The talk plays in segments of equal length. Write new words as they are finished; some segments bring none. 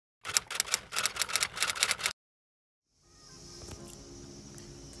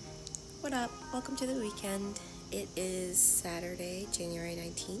what up? Welcome to the weekend. It is Saturday, January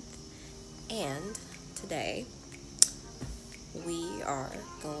 19th, and today we are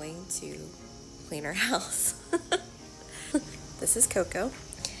going to clean our house. This is Coco,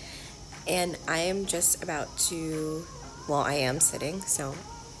 and I am just about to, well, I am sitting, so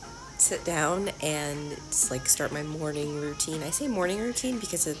sit down and just like start my morning routine. I say morning routine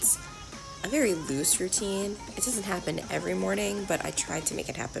because it's a very loose routine. It doesn't happen every morning, but I try to make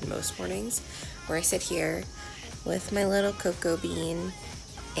it happen most mornings, where I sit here with my little cocoa bean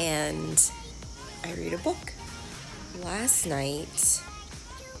and I read a book. Last night,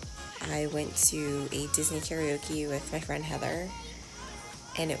 I went to a Disney karaoke with my friend Heather,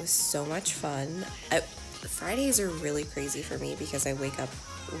 and it was so much fun. Fridays are really crazy for me because I wake up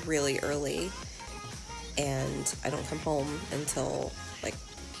really early and I don't come home until like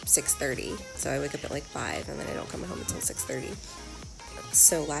 6:30, so I wake up at like 5 and then I don't come home until 6:30.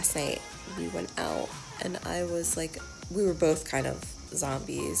 So last night we went out and I was like, we were both kind of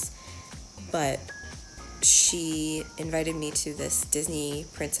zombies, but she invited me to this Disney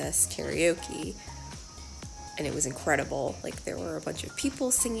princess karaoke and it was incredible. Like, there were a bunch of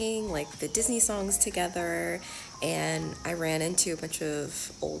people singing like the Disney songs together, and I ran into a bunch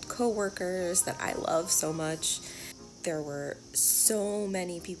of old co-workers that I love so much. There were so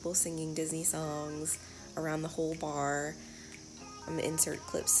many people singing Disney songs around the whole bar. I'm gonna insert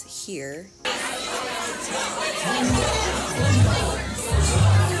clips here.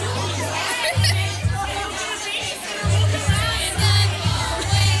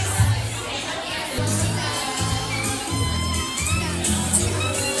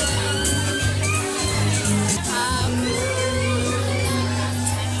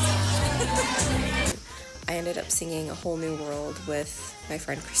 I ended up singing A Whole New World with my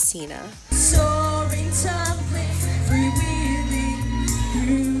friend Christina. Soaring tumbling, freewheeling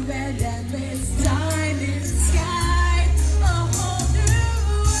through an endless time in the sky, a whole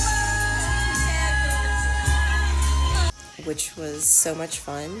new world. Which was so much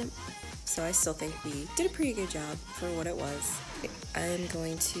fun. So I still think we did a pretty good job for what it was. I'm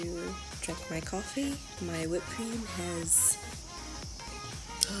going to drink my coffee. My whipped cream has...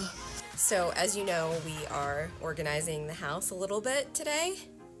 So, as you know, we are organizing the house a little bit today,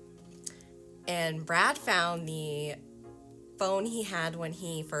 and Brad found the phone he had when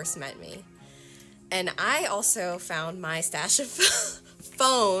he first met me, and I also found my stash of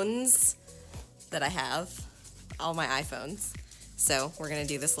phones that I have, all my iPhones. So we're gonna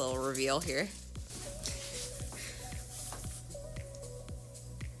do this little reveal here.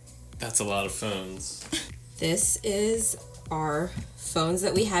 That's a lot of phones. This is our phones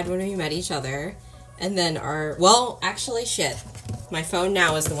that we had when we met each other, and then our, well, actually, shit. My phone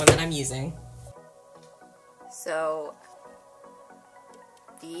now is the one that I'm using. So,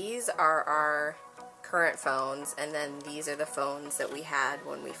 these are our current phones, and then these are the phones that we had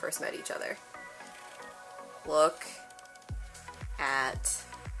when we first met each other. Look at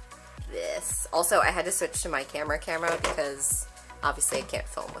this. Also, I had to switch to my camera because obviously I can't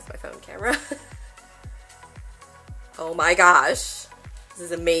film with my phone camera. Oh my gosh. This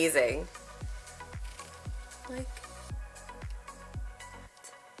is amazing. Like,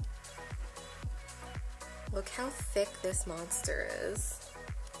 look how thick this monster is.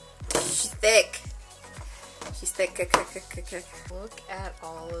 She's thick. She's thick. Look at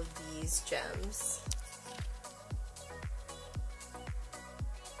all of these gems.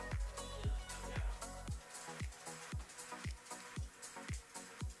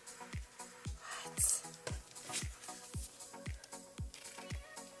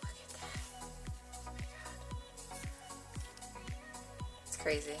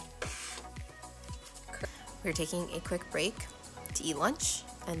 Crazy. We're taking a quick break to eat lunch,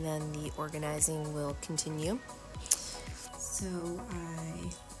 and then the organizing will continue. So I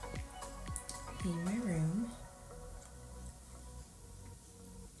clean my room.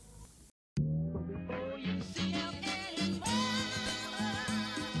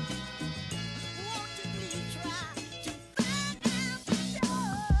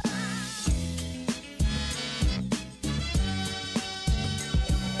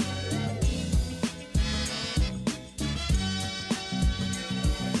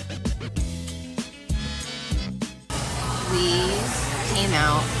 We came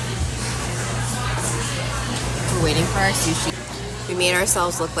out. We're waiting for our sushi. We made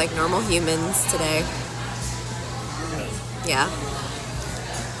ourselves look like normal humans today. Yeah.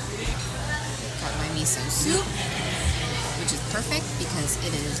 Got my miso soup, which is perfect because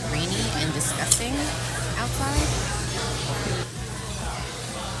it is rainy and disgusting outside.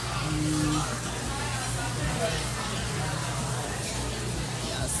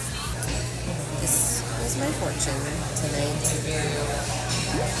 Yes. attraction tonight.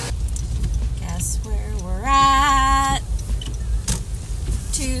 Guess where we're at?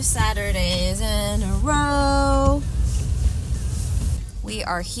 2 Saturdays in a row. We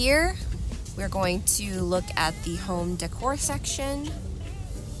are here. We're going to look at the home decor section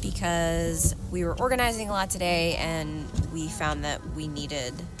because we were organizing a lot today and we found that we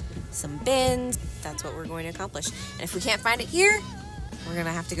needed some bins. That's what we're going to accomplish. And if we can't find it here, we're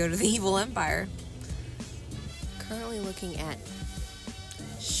gonna have to go to the Evil Empire. Currently looking at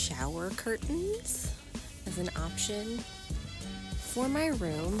shower curtains as an option for my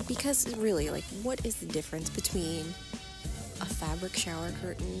room because really, like, what is the difference between a fabric shower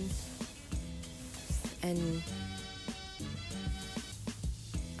curtain and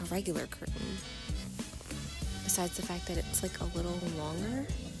a regular curtain? Besides the fact that it's like a little longer.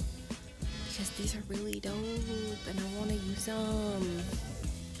 Because these are really dope and I want to use them.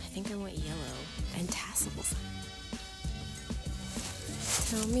 I think I want yellow and tassels.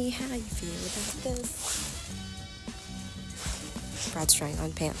 Tell me how you feel about this. Brad's trying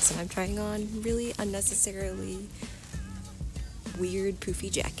on pants and I'm trying on really unnecessarily weird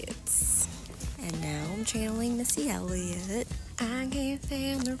poofy jackets. And now I'm channeling Missy Elliott. I can't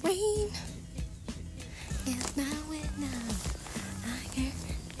stand the rain. It's not wet now. I can't.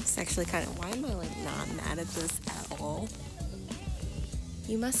 It's actually kind of, why am I like not mad at this at all?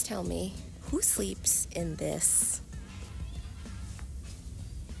 You must tell me, who sleeps in this?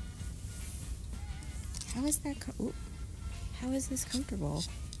 How is that, how is this comfortable?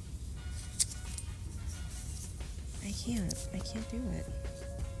 I can't do it.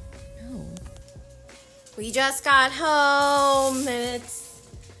 No. We just got home and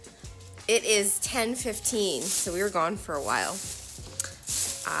it is 10:15, so we were gone for a while.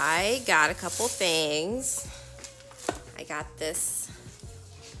 I got a couple things. I got this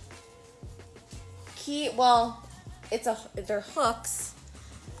key. Well, they're hooks,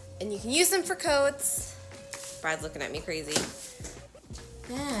 and you can use them for coats. Brad's looking at me crazy.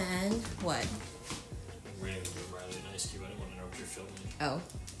 Then what? I'm reading Riley an ice cube. I didn't want to know what you're filming. Oh,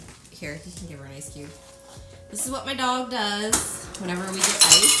 here, you can give her an ice cube. This is what my dog does whenever we get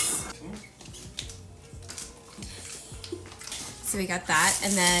ice. So we got that,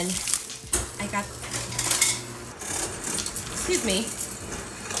 and then I got, excuse me.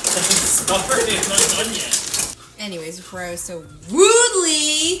 Sorry, it's not done yet. Anyways, before I was so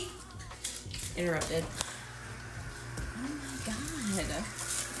rudely interrupted. Oh my god.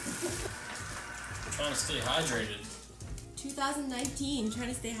 I'm trying to stay hydrated. 2019, trying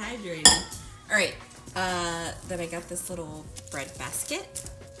to stay hydrated. Alright, then I got this little bread basket.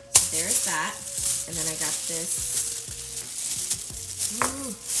 So there's that. And then I got this.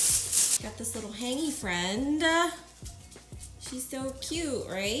 Ooh, got this little hangy friend. She's so cute,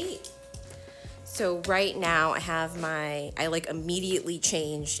 right? So right now I have I like immediately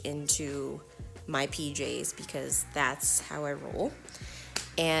changed into my PJs because that's how I roll.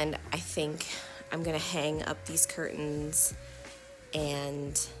 And I think I'm gonna hang up these curtains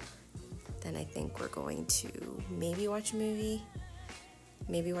and then I think we're going to maybe watch a movie,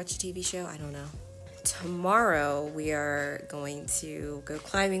 maybe watch a TV show, I don't know. Tomorrow we are going to go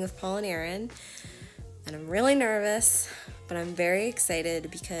climbing with Paul and Aaron, and I'm really nervous, but I'm very excited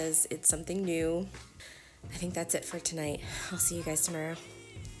because it's something new. I think that's it for tonight. I'll see you guys tomorrow.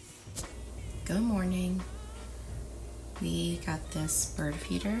 Good morning. We got this bird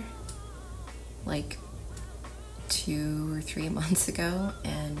feeder like 2 or 3 months ago,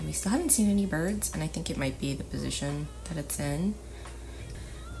 and we still haven't seen any birds, and I think it might be the position that it's in.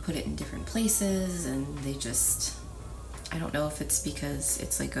 Put it in different places and they just, I don't know if it's because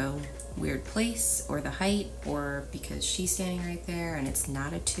it's like a weird place or the height or because she's standing right there and it's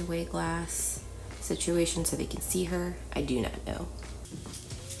not a two-way glass situation so they can see her. I do not know.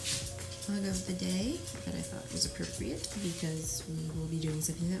 Plug of the day that I thought was appropriate because we will be doing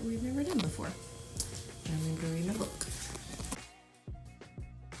something that we've never done before. I'm going to read a book.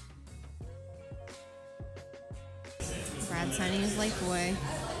 Brad signing his life away.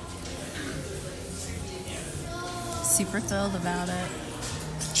 Super thrilled about it.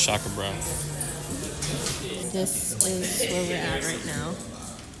 Shocker, bro. This is where we're at right now.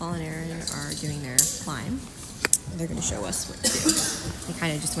 Paul and Aaron are doing their climb. They're going to show us what to do. They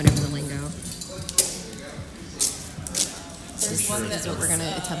kind of just went over the lingo. This is what we're going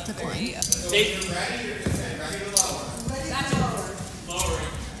to attempt to climb.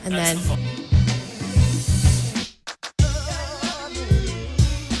 And then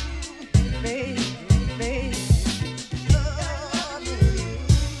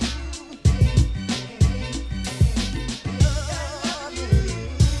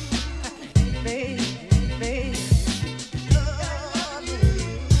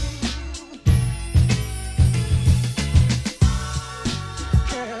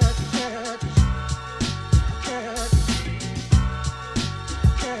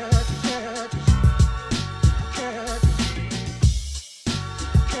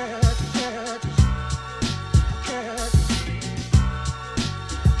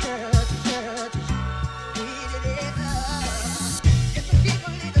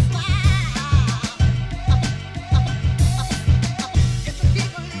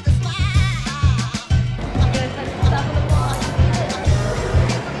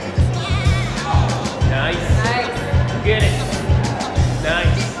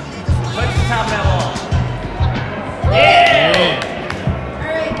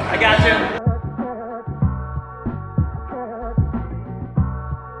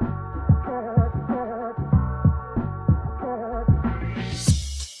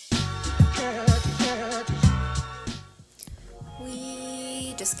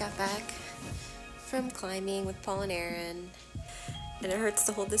got back from climbing with Paul and Aaron, and it hurts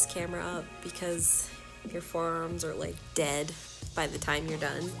to hold this camera up because your forearms are like dead by the time you're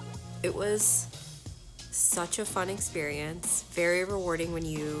done. It was such a fun experience, very rewarding when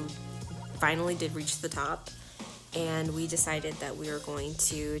you finally did reach the top, and we decided that we were going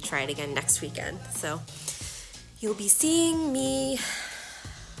to try it again next weekend. So you'll be seeing me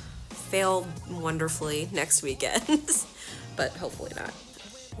fail wonderfully next weekend, but hopefully not.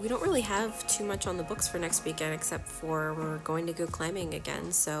 We don't really have too much on the books for next weekend except for we're going to go climbing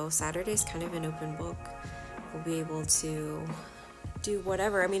again, so Saturday's kind of an open book. We'll be able to do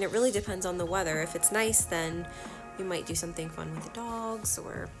whatever. I mean, it really depends on the weather. If it's nice, then we might do something fun with the dogs,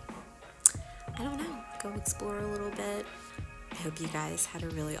 or I don't know, go explore a little bit. I hope you guys had a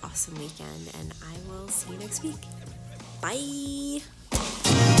really awesome weekend, and I will see you next week. Bye!